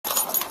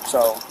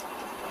So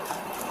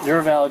you're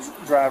a valid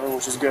driver,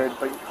 which is good,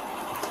 but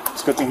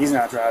it's a good thing he's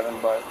not driving.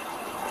 But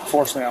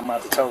fortunately, I'm gonna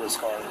have to tow this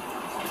car.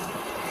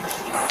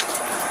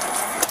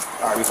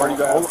 All right, before you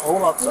go,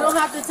 hold up. You don't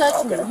have to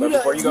touch me.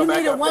 You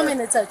need a woman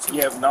to touch you.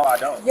 Yeah, no, I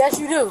don't. Yes,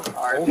 you do.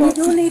 All right, you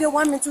do need a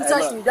woman to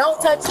touch me.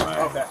 Don't touch me.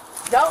 Okay.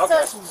 Don't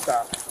touch me.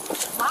 Stop.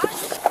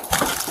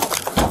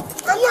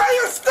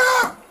 Alaya,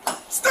 stop!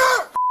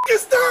 Stop!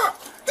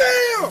 Stop!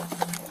 Damn!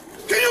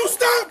 Can you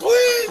stop,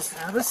 please?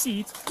 Have a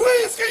seat.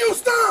 Please, can you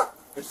stop?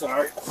 It's all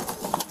right.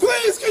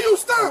 Please, can you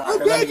stop? I'm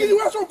begging you,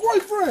 that's your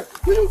boyfriend.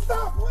 Can you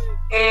stop,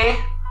 please?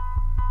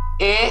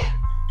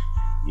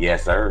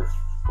 Yes, sir.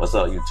 What's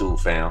up, YouTube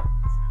fam?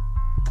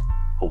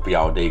 Hope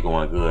y'all day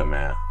going good,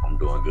 man. I'm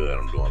doing good.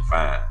 I'm doing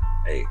fine.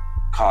 Hey,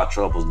 car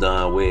trouble's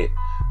done with.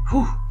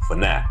 Whew, for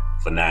now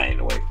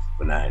anyways.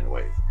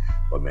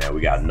 But man,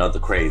 we got another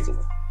crazy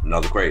one.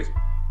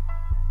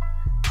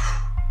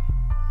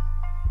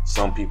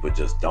 Some people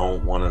just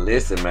don't want to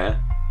listen,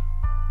 man.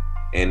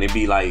 And it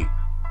be like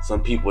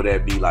some people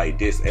that be like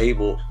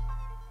disabled,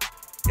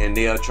 and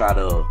they'll try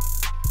to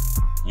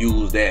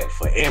use that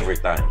for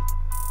everything.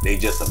 They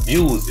just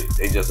abuse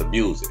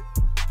it.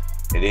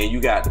 And then you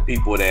got the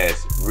people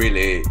that's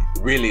really,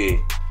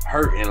 really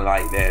hurting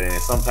like that,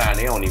 and sometimes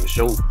they don't even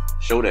show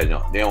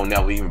that. They don't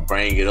never even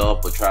bring it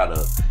up or try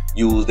to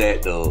use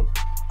that to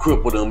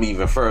cripple them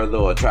even further,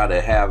 or try to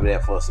have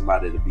that for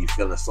somebody to be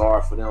feeling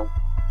sorry for them.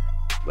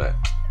 But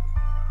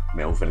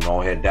man, we're finna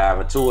go ahead and dive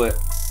into it.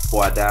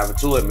 Before I dive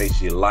into it, make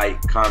sure you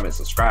like, comment,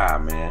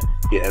 subscribe, man.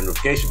 Hit that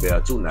notification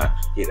bell too now.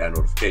 Hit that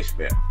notification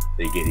bell.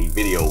 They get these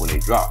videos when they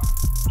drop.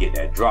 Get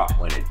that drop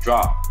when it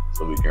drop,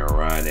 so we can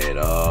run it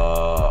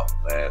up.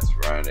 Let's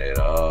run it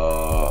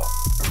up.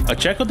 A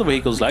check of the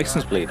vehicle's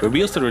license plate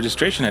reveals the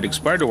registration had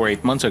expired over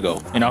 8 months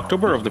ago, in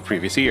October of the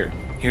previous year.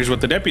 Here's what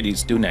the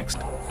deputies do next.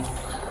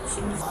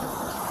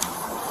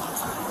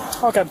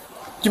 Okay. Do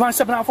you mind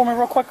stepping out for me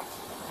real quick?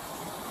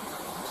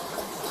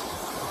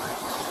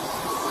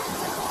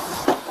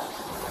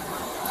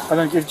 And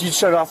then if you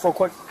shut it off real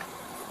quick.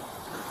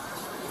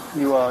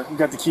 You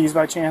got the keys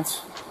by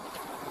chance?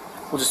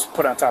 We'll just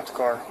put it on top of the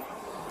car.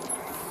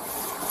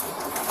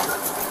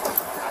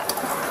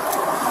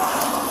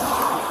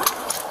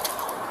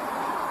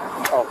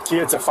 Oh, key,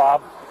 it's a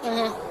fob?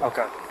 Mm-hmm.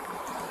 Okay.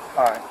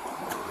 All right.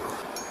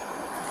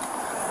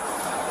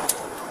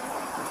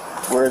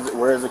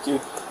 Where is the key?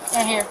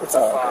 In here. It's a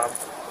fob.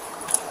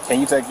 Can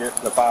you take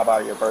the fob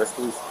out of your purse,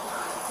 please?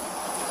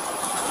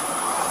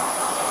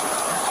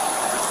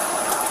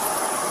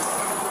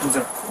 I'm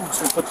just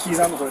gonna put the keys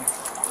on the hood.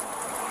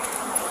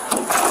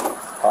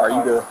 Are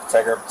you good?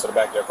 Take her to the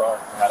back of your car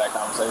and have that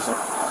conversation.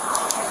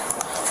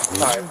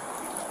 All right.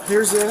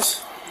 Here's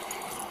this.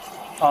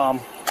 Do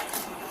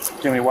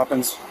you have any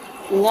weapons?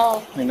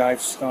 No. Any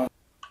knives? No.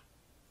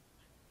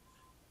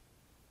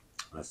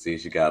 I see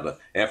she got a.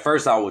 At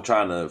first, I was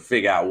trying to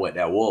figure out what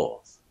that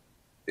was,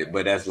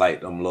 but that's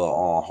like them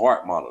little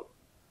heart monitor.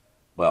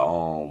 But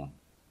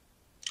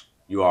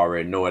you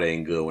already know it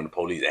ain't good when the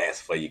police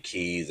ask for your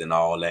keys and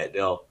all that.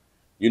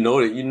 You know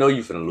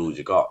you finna lose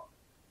your car.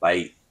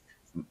 Like,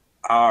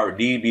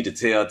 these be the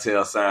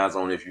telltale signs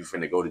on if you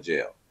finna go to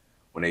jail.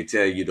 When they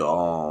tell you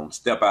to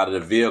step out of the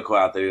vehicle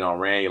after they done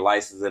ran your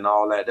license and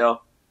all that,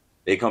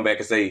 they come back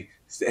and say,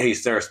 "Hey,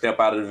 sir, step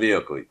out of the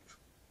vehicle. You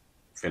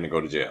finna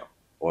go to jail."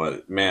 Or,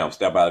 "Ma'am,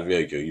 step out of the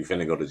vehicle. You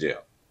finna go to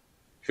jail."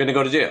 You finna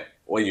go to jail.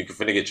 Or you can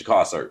finna get your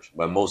car searched.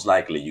 But most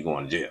likely you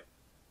going to jail.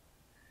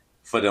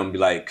 For them to be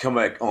like, come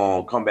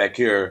back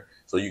here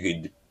so you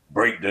can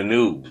break the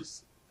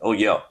news. Oh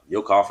yeah,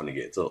 your car finna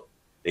get took.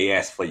 They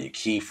ask for your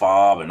key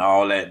fob and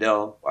all that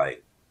though.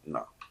 Like,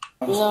 no.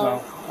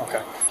 No.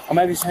 Okay. I'll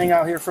maybe just hang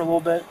out here for a little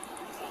bit.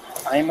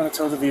 I am gonna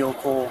tow the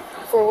vehicle.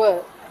 For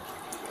what?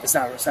 It's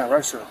not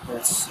registered.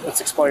 It's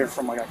expired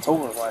from like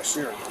October of last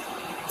year.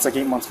 It's like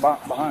 8 months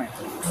behind.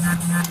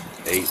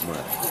 8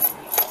 months.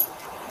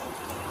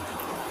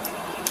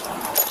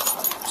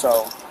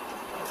 So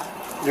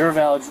you're a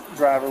valid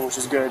driver, which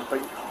is good, but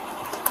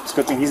it's a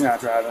good thing he's not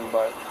driving.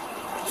 But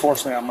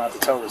fortunately, I'm gonna have to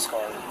tow this car.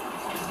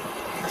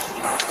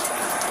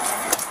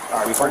 All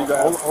right, before you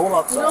go, hold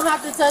up. You don't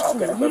have to touch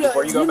me.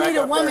 You need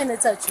a woman to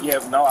touch you.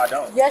 Yeah, no, I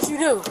don't. Yes, you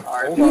do.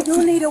 All right, you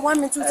do need a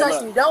woman to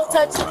touch me. Don't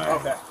touch me.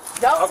 Okay.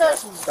 Don't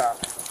touch me. Stop.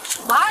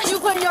 Why are you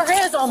putting your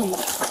hands on me?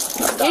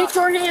 Get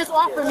your hands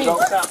off of me.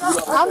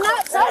 I'm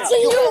not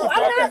touching you.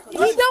 I'm not. He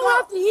don't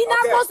have to. He's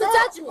not supposed to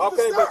touch me.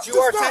 Okay, but you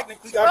are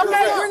technically under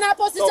Okay, arrest. you're not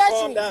supposed to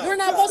touch me. You're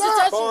not supposed to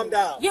touch me. Calm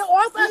down. Get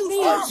off of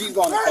me. She's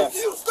going to cuss.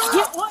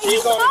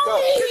 He's on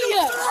me.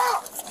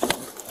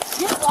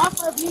 Get off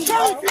of me.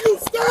 Can you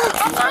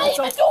stop? I'm not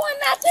even doing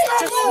nothing.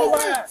 Just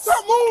relax.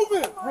 Stop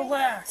moving.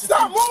 Relax.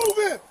 Stop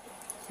moving.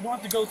 You don't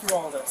have to go through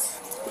all this.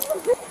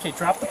 Okay,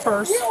 drop the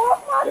purse. Get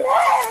off my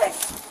leg.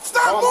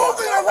 Stop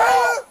moving,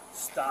 Alaya.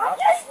 Stop.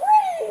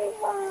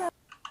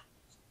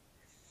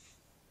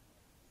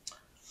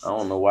 I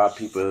don't know why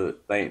people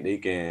think they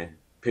can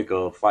pick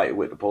a fight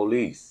with the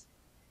police.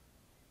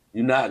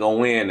 You're not gonna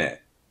win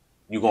that.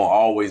 You're gonna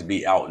always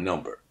be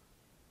outnumbered.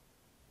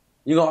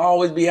 You're gonna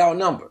always be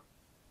outnumbered.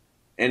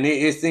 And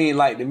it seemed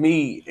like to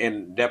me,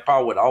 and that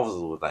probably what the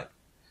officers was like,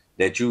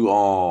 that you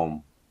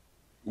were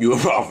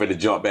offered to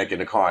jump back in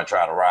the car and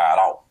try to ride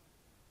off.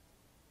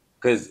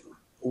 Cause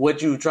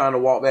what you trying to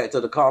walk back to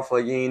the car for,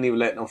 you ain't even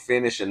let them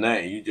finish or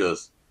nothing. You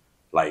just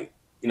like,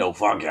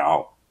 fuck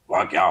y'all.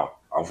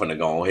 I'm finna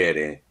go ahead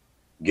and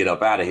get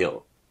up out of here.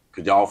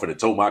 Cause y'all finna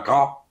tow my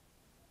car.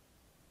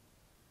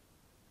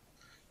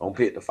 Don't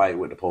pick the fight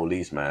with the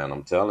police, man.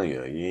 I'm telling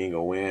you, you ain't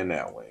gonna win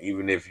that one.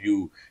 Even if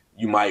you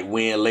might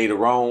win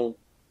later on,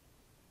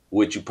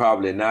 which you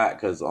probably not,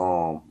 cause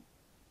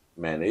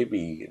man, they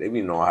be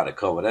knowing how to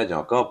cover that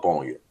junk up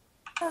on you.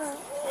 She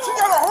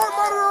got a heart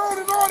monitor on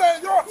and all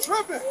that. Y'all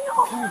tripping.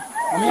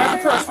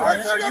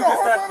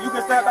 You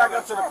can step back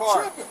up to the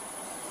car.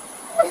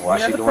 Why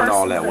she doing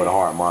all that with a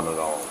heart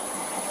monitor on?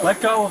 Let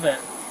go of it.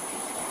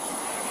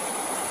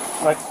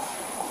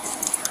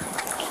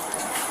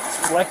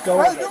 Let go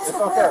of it. It's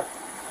okay.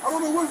 I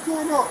don't know what's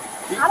going on.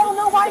 I don't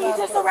know why you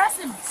just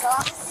arrested me.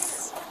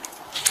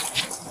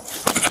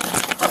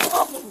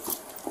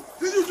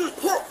 Did you just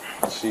put?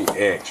 She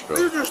extra.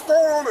 Did you just throw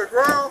her on the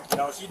ground?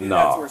 No, she did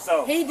that to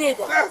herself. He did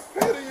that. That's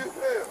petty as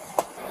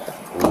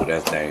hell. Ooh,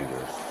 that's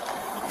dangerous.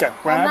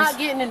 I'm not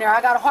getting in there.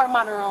 I got a heart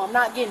monitor on. I'm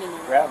not getting in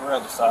there. Grab her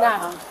other side.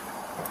 Nah.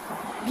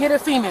 Get a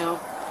female.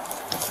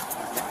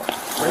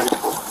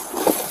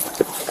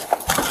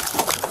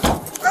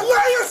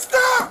 Alaya,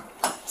 stop!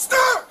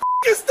 Stop!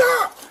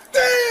 Stop!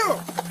 Damn!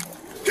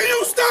 Can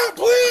you stop,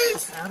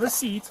 please? Have a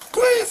seat.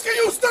 Please, can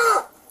you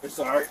stop? It's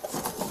alright.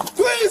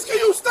 Please, can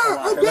you stop?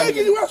 I'm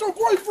begging you, that's your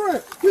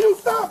boyfriend. Can you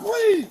stop,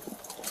 please?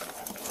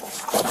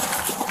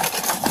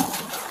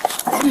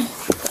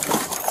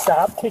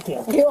 Stop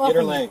kicking. Get off Get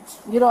her of me. legs.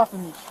 Get off of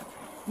me.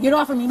 Get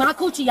off of me. My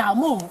coochie out.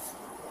 Move.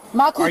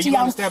 My coochie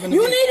out.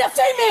 You need a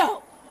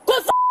female.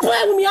 Quit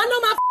playing with me. I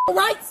know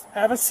my rights.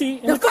 Have a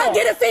seat in The the car. fuck,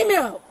 get a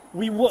female.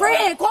 We will.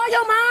 Fred, call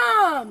your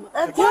mom.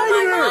 Call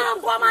my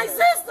mom. Call my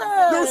sister.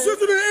 Your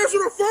sister didn't answer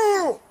the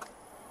phone.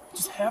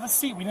 Just have a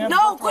seat. We didn't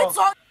have No, to quit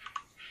talking.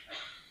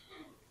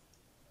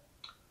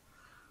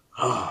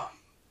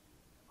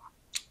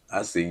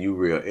 I see you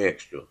real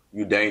extra.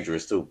 You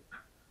dangerous too.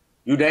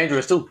 You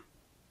dangerous too.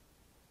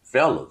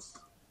 Fellas.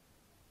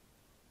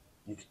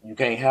 You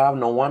can't have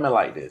no woman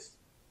like this.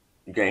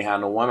 You can't have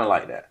no woman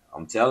like that.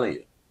 I'm telling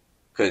you.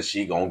 Cause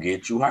she gonna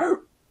get you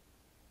hurt.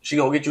 She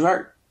gonna get you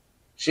hurt.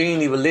 She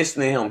ain't even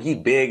listening to him. He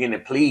begging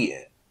and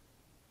pleading.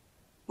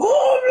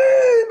 Oh,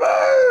 please,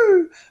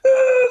 babe.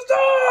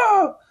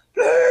 Stop.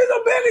 Please,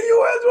 I'm begging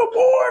you as your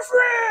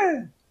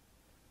boyfriend.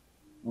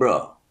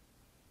 Bruh.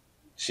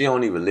 She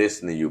don't even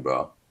listen to you,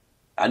 bro.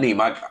 I need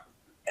my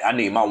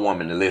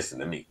woman to listen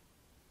to me.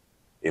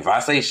 If I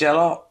say shut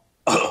up,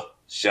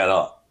 shut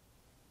up.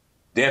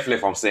 Definitely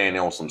if I'm saying it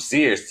on some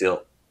serious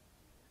tip.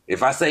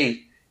 If I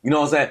say, you know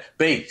what I'm saying,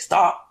 babe,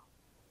 stop.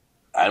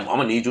 I'm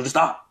gonna need you to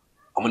stop.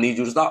 I'm gonna need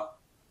you to stop.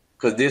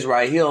 Cause this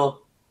right here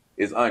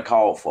is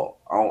uncalled for.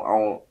 I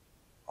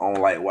don't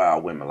like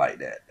wild women like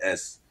that.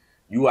 That's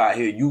you out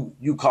here,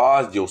 you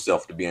caused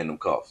yourself to be in them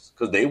cuffs.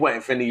 Cause they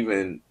wasn't finna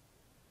even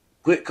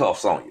put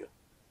cuffs on you.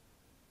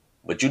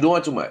 But you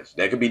doing too much.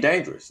 That could be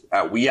dangerous.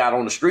 We out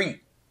on the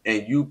street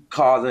and you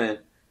causing,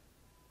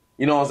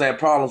 you know what I'm saying,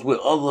 problems with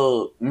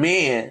other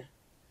men.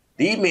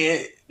 These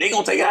men, they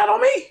gonna take it out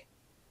on me.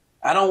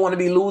 I don't want to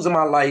be losing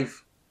my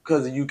life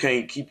because you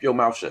can't keep your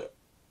mouth shut.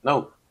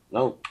 No.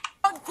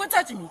 Quit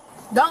touching me.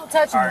 Don't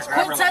touch me.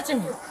 Quit touching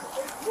me.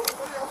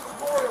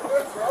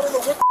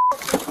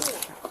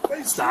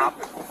 Stop.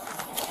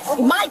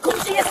 My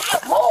coochie is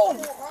out.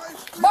 Move.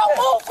 Bro,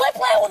 move. Quit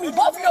playing with me.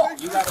 Both of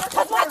you.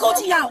 That's my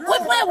coochie out.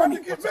 Quit playing with me.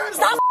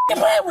 Stop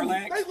playing with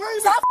me.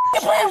 Stop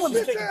playing with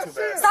me.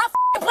 Stop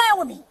playing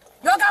with me.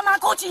 Y'all got my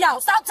coochie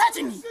out. Stop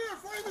touching me.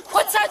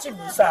 Quit touching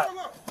me. Stop.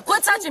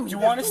 Quit touching me. You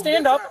want to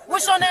stand up?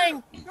 What's your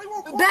name?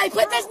 Babe,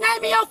 put this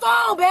name in your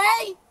phone,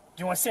 babe. Do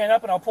you want to stand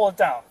up and I'll pull it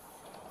down?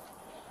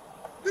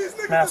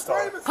 Mask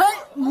off.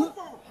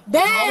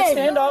 Babe.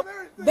 Stand up.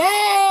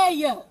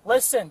 Babe.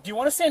 Listen, do you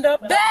want to stand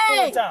up and I'll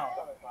pull it down?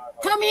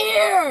 Come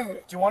here.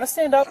 Do you want to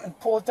stand up and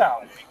pull it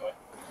down?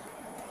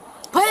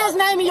 Put his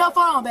name in your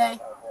phone, babe.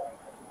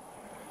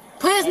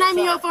 Put his name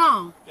in your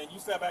phone. Can you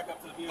step back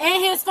up to the vehicle?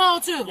 And his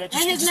phone, too. Yeah, and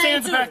just his stand name,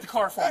 at the too. back of the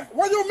car for me.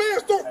 Why your man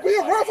still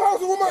being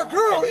roughhousing with my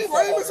girl? He's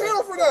lame as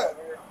hell for that.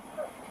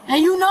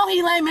 And you know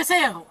he lame as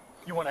hell.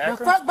 You want to The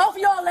act fuck, both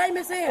of y'all lame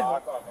as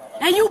hell.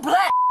 And you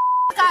black.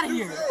 Out of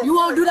here. You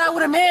won't do that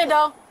with a man,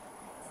 though.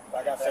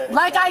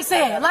 Like I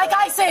said.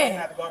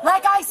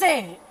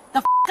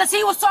 The because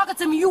he was talking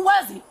to me, you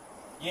wasn't.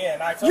 Yeah,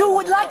 and I told You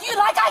would like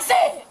I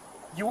said.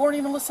 You weren't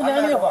even listening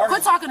to him.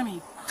 Quit talking to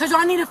me. Because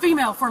y'all need a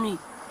female for me.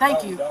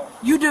 Thank you.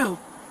 You do.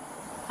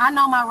 I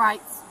know my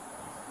rights.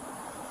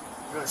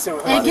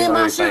 And get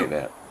my shoe.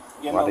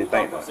 Why they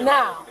think that?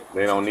 Now.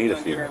 They don't need a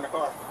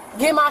female.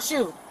 Get my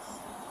shoe.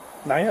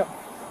 Not yet.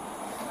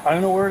 I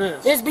don't know where it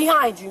is. It's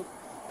behind you.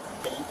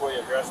 Can you pull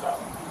your dress down?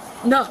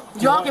 No.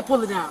 Y'all can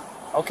pull it down.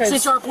 Okay.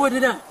 Since y'all pulled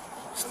it up.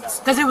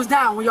 Because it was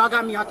down when y'all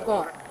got me out the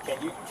car.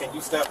 Can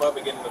you step up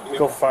and get in the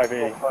vehicle? Go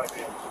 5'8".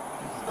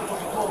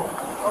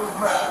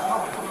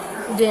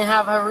 You didn't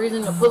have a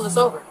reason to pull us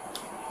over.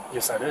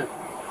 Yes, I did.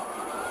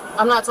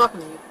 I'm not talking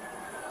to you.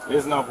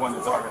 There's no point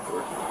in talking to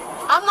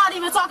her. I'm not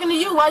even talking to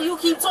you. Why you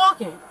keep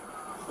talking?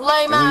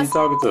 Lame Who you ass.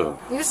 talking to?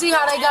 You see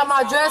how they got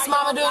my dress,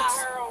 Mama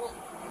Dukes?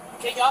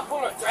 Can y'all pull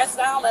her dress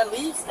down at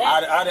least?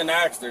 I didn't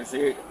ask her.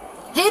 He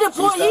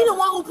the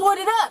one who poured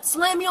it up,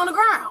 slammed me on the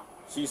ground.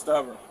 She's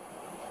stubborn.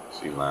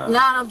 She lying. Nah,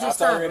 I'm I just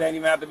told her it stubborn. ain't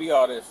even have to be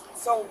all this.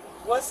 So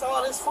what's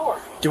all this for?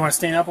 Do you want to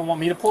stand up and want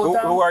me to pull it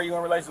down? Who are you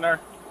in relation to her?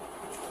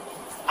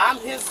 I'm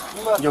his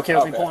mother. You okay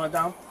with me Okay. pulling it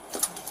down?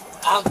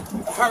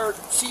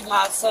 She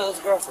my son's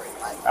girlfriend.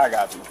 Like, I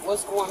got you.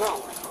 what's going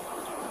on?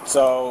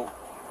 So,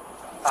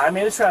 I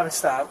made a traffic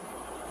stop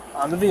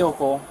on the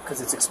vehicle because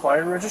it's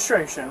expired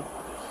registration,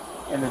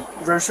 and the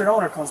registered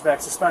owner comes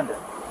back suspended.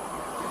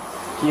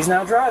 He's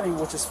not driving,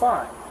 which is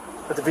fine,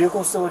 but the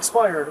vehicle's still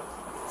expired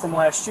from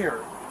last year,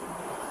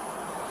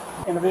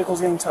 and the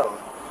vehicle's getting towed.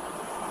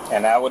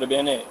 and that would have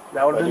been it.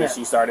 That would've But been then it.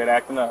 she started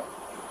acting up.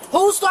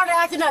 Who started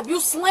acting up? You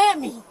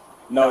slammed me.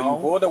 No, No.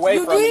 you pulled away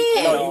You from did.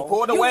 me. No, you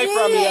pulled You away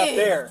from me up did.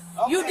 there.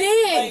 You Okay,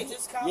 did. Hey,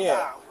 just calm Yeah.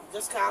 down.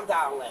 Just calm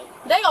down, lady.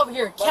 They over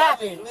here But I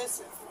capping. mean,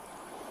 listen.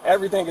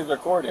 Everything is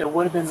recorded. It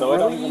would have been so it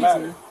don't really even easy.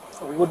 matter.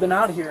 We would have been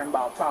out of here in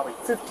about probably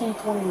 15,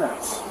 20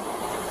 minutes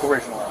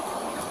originally.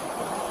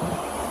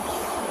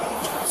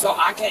 So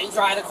I can't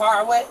drive the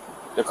car away?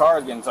 The car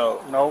is getting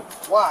towed Nope.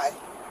 Why?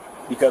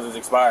 because it's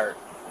expired.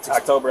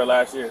 October of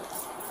last year.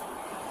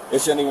 It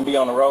shouldn't even be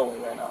on the roadway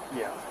right now.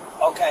 Yeah.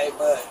 Okay,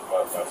 but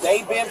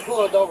they've been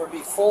pulled over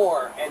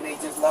before and they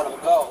just let them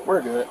go.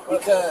 We're good.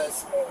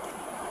 Because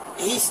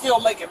he's still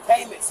making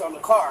payments on the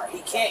car. He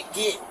can't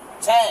get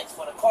tags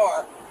for the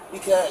car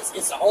because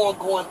it's an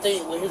ongoing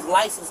thing when his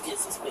license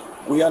gets suspended.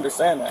 We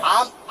understand that.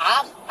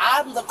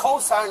 I'm the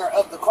co-signer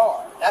of the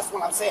car. That's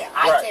what I'm saying.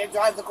 I Right. can't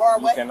drive the car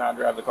You away. cannot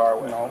drive the car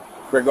away. No.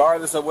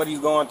 Regardless of what he's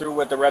going through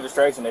with the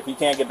registration, if he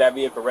can't get that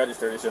vehicle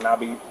registered, it should not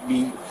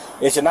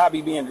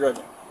be being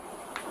driven.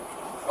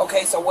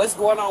 Okay, so what's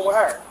going on with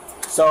her?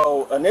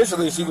 So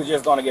initially she was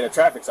just going to get a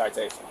traffic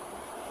citation,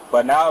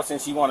 but now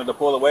since she wanted to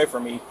pull away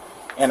from me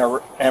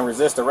and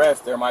resist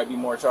arrest, there might be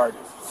more charges.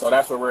 So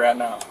that's where we're at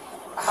now.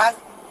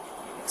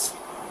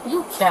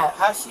 You cap.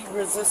 How she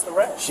resist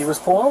arrest? She was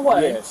pulling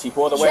away. Yeah, she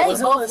pulled away They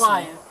from me. both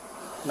lying.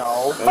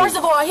 No. First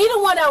of all, he the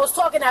one that was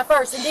talking at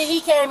first, and then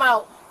he came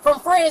out from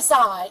Fred's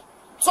side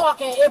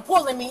talking and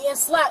pulling me and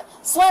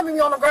slamming me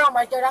on the ground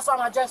right there. That's why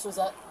my dress was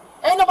up.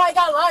 Ain't nobody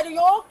got to lie to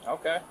y'all.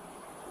 Okay.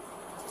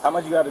 How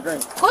much you got to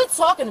drink? Quit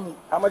talking to me.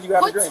 How much you got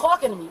to Quit drink?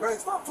 talking to me. Man,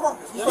 stop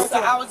talking.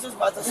 Listen, I was just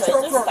about to say,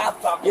 just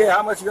stop talking. Yeah,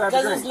 how much you got to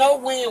Because drink? there's no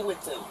win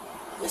with them.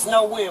 There's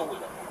no win with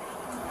them.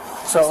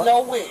 So There's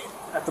no win.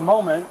 at the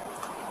moment,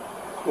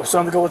 we're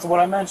starting to go with what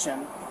I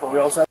mentioned, but we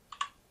also have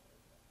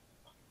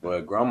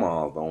But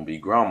grandmas don't be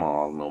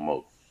grandmas no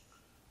more.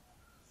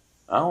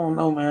 I don't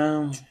know,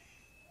 man.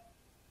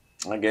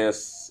 I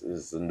guess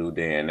it's a new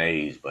day and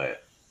age,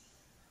 but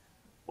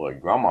boy,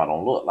 grandma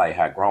don't look like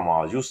how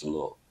grandmas used to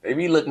look. They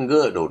be looking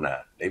good though now.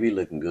 They be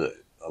looking good,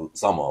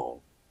 some of them,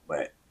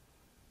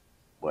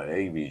 but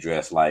they be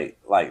dressed like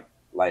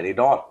their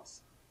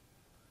daughters.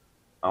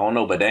 I don't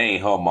know, but they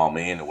ain't her mama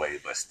anyway.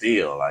 But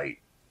still,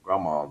 like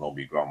grandmas don't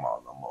be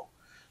grandmas no more.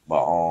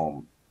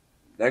 But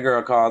that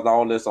girl caused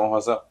all this on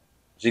herself.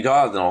 She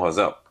caused it on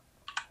herself.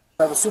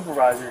 a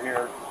supervisor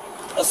here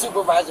A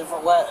supervisor for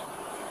what?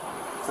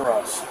 for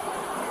us.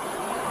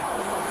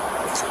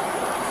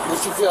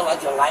 Would you feel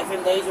like your life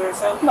in danger or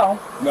something? No.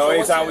 No, So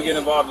anytime what we you get need?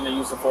 involved in the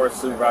use of force, the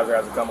supervisor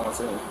has to come on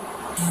scene.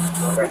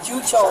 But you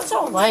chose. Shut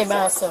your lame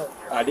ass up.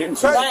 I didn't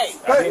Hey,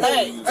 choose. I didn't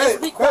hey, choose.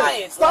 just be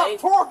quiet, Stop Slade.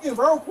 talking,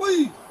 bro,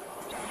 please.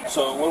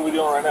 So what are we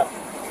doing right now?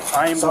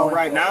 I am So going.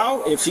 right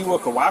now, if she will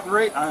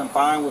cooperate, I am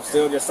fine with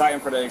still just citing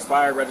for the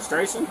expired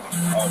registration.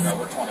 Oh no,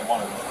 we're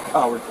 21 of them.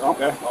 Oh,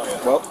 okay. Oh,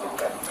 yeah. Well,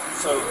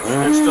 So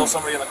there's still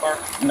somebody in the car?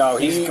 no,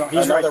 He's right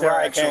another there,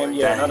 ride came. actually.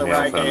 Yeah, another Yeah,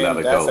 ride I'm came. gonna let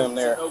it That's go. him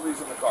there.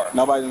 Nobody's in the car.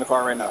 Nobody's in the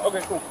car right now.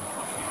 Okay, cool.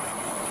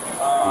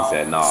 He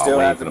said, "No, Still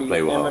I'm have to waiting to be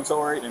play with her."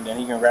 inventoried, and then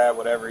he can grab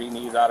whatever he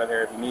needs out of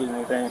there if he needs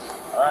anything.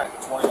 All right,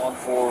 21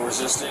 for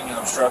resisting and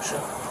obstruction.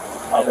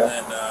 Okay. And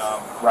then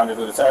Run to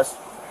do the test.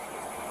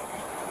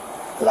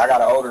 Cause I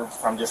got an odor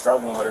from just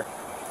struggling with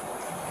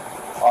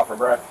her. Off her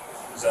breath.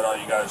 is that all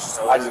you guys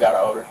just I just got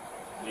an odor.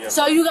 Do you have,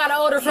 So you got an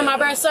order from my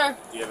breath, sir?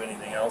 do you have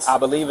anything else? I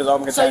believe it's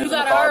open So you containers in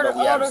the got car, an but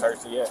we haven't odor?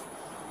 searched it yet.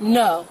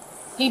 No.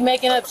 He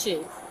making up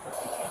shit.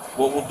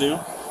 What we'll do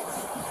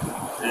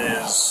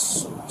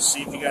is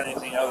see if you got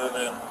anything other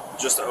than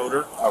just the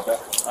odor. Okay.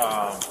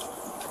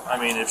 I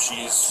mean, if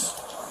she's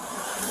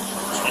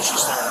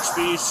slurring her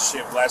speech, does she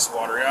have glass of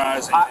watery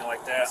eyes, anything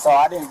like that? So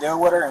I didn't deal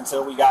with her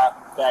until we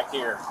got back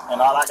here, and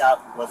all I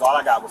got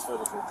was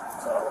physical.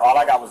 So all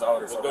I got was the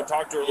odor. So Go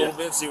talk to her a little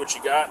bit, see what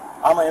you got.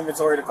 I'm gonna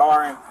inventory the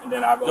car, and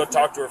then I'll Go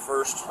talk to her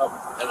first,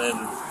 and then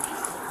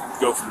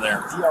go from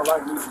there.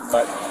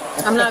 But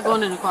I'm not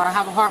going in the car. I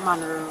have a heart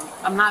monitor.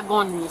 I'm not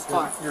going in this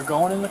car. You're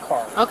going in the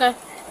car. Okay.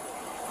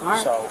 All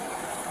right. So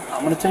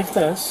I'm gonna take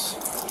this.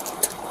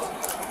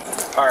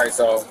 all right,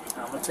 so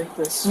I'm gonna take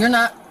this. You're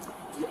not.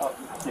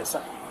 Yes,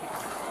 sir.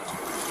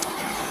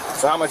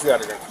 So how much you got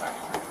to drink tonight?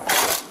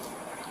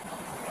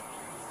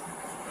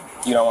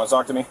 You don't want to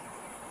talk to me?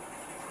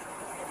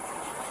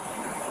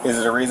 Is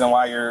it a reason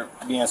why you're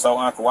being so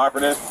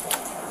uncooperative?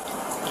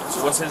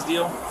 So what's his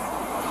deal?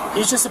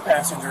 He's just a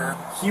passenger.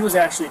 He was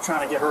actually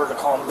trying to get her to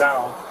calm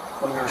down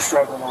when we were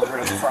struggling over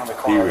at the front of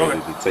the car. He ready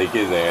to take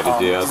his ass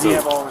to jail Does he too.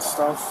 have all his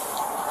stuff?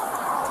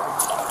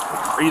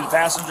 Are you the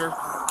passenger?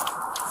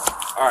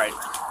 All right.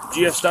 Do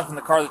you have stuff in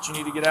the car that you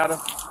need to get out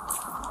of?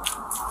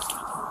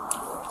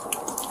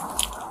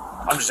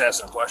 I'm just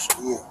asking a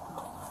question. Yeah.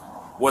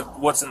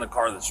 What's in the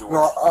car that's yours?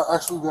 No, I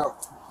actually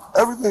got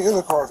everything in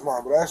the car is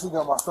mine, but I actually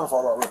got my stuff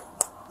out already.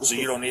 So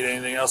you don't need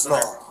anything else in No.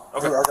 there?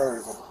 Okay. I got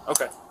everything.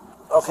 Okay.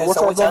 Okay, what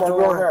so what y'all y'all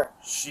doing with her?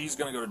 She's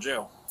gonna go to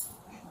jail.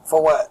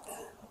 For what?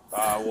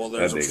 Well,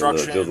 there's That nigga look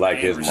obstruction just like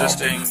and his mom.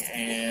 resisting,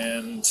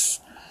 and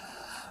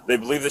they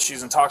believe that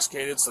she's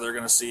intoxicated, so they're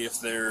going to see if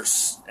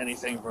there's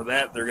anything for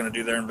that. They're going to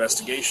do their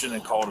investigation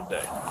and call it a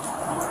day.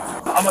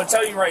 I'm going to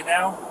tell you right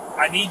now,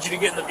 I need you to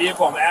get in the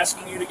vehicle. I'm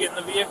asking you to get in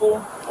the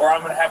vehicle, or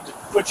I'm going to have to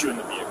put you in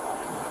the vehicle.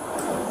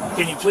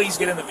 Can you please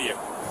get in the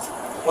vehicle?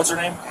 What's her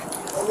name?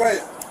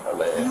 Alea,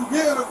 can you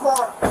get in the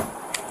car,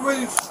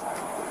 please?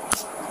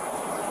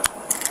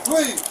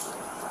 Please.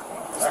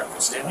 All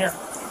right, stand here.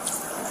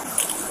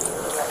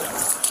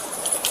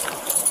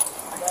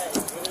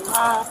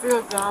 I don't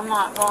feel good. I'm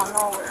not going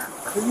nowhere.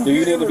 Do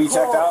you need to be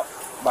checked out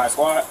by a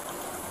squad?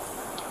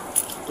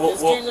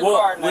 Just get in the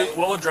car, Nate.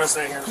 We'll address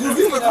that here. Can you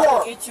get in the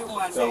car? Get you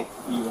one, So, Nate.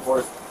 we using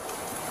force?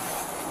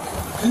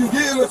 Can you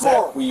get in the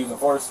car? We using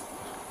force?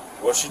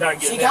 Well, she's not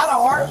She getting got a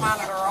heart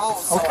monitor on.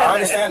 So I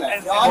understand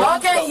that. Y'all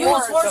can't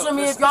use force on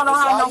me if y'all don't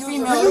have no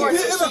female Can you force.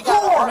 get in the She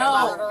got a car? heart No.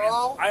 monitor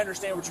on. I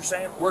understand what you're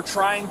saying. We're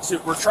trying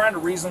to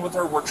reason with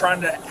her. We're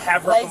trying to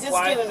have her Like, just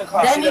comply. get in the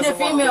car. They She need a doesn't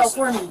wanna female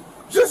listen. for me.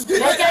 Just get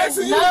They in can't,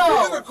 you to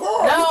get in the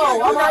car.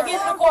 no, I'm not getting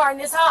in the car and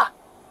it's hot.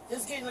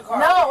 Just get in the car.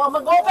 No, I'm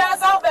gonna go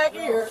pass out back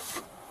here.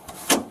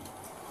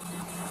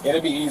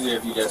 It'd be easier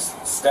if you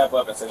just step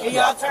up and say, Can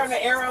y'all turn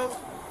the arrow?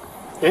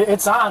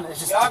 It's on. It's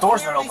just Y'all the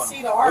door's not clearly open.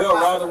 see the heart we'll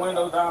roll the monitor.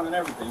 windows down and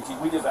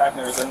everything. We just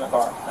acting it's in the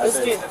car. That's Let's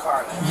get in it. the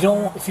car, Nate. You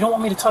don't. If you don't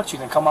want me to touch you,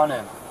 then come on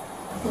in.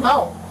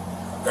 No.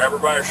 Grab her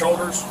by her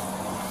shoulders.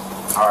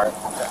 All right.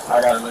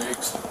 I got her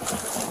legs.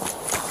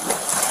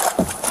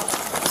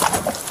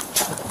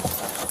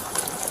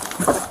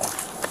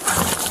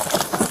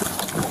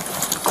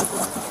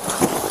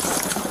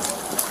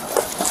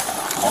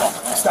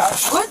 Stop.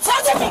 Quit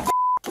touching me.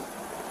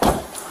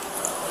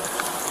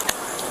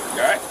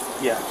 You all right?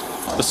 Yeah.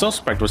 The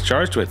suspect was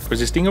charged with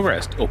resisting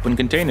arrest, open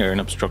container,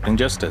 and obstructing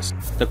justice.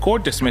 The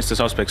court dismissed the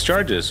suspect's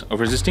charges of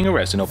resisting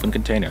arrest and open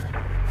container.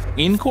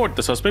 In court,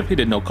 the suspect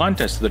pleaded no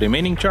contest to the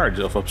remaining charge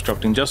of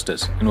obstructing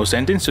justice and was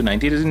sentenced to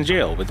 90 days in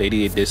jail with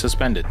 88 days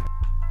suspended.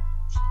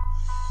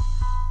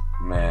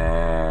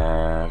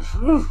 Man,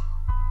 whew.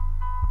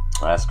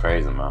 That's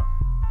crazy, man.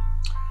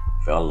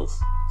 Fellas,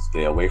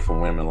 stay away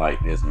from women like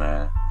this,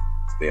 man.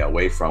 Stay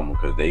away from them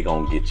because they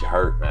gonna get you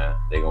hurt, man.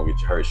 They gonna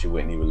get you hurt. She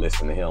wouldn't even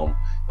listen to him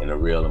in a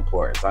real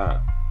important time.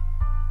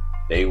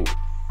 They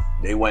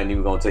wasn't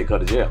even gonna take her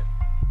to jail.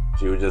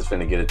 She was just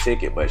finna get a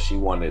ticket, but she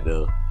wanted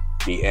to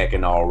be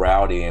acting all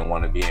rowdy and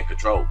want to be in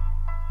control.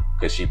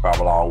 Because she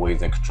probably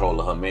always in control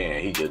of her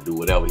man. He just do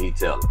whatever he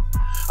tell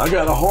her. I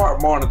got a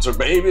heart monitor,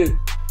 baby.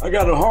 I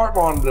got a heart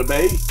monitor,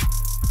 baby.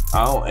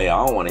 I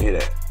don't want to hear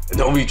that.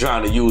 Don't be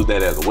trying to use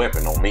that as a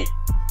weapon on me.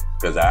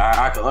 Because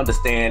I can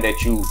understand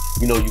that you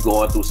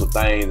going through some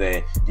things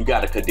and you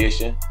got a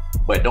condition,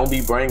 but don't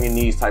be bringing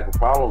these type of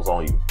problems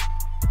on you.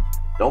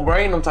 Don't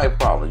bring them type of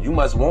problems. You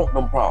must want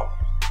them problems.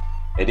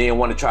 And then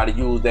want to try to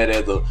use that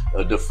as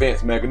a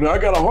defense mechanism. I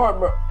got a heart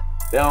monitor.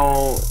 They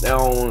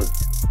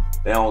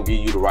don't give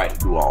you the right to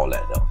do all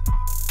that though.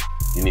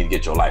 You need to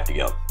get your life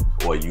together,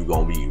 or you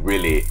gonna be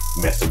really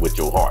messing with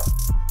your heart.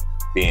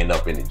 Being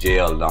up in the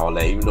jail and all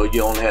that, even though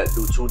you only had to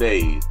do 2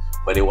 days,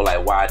 but they were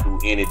like, why do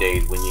any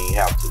days when you ain't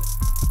have to?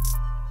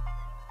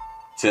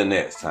 Till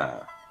next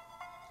time.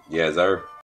 Yes, sir.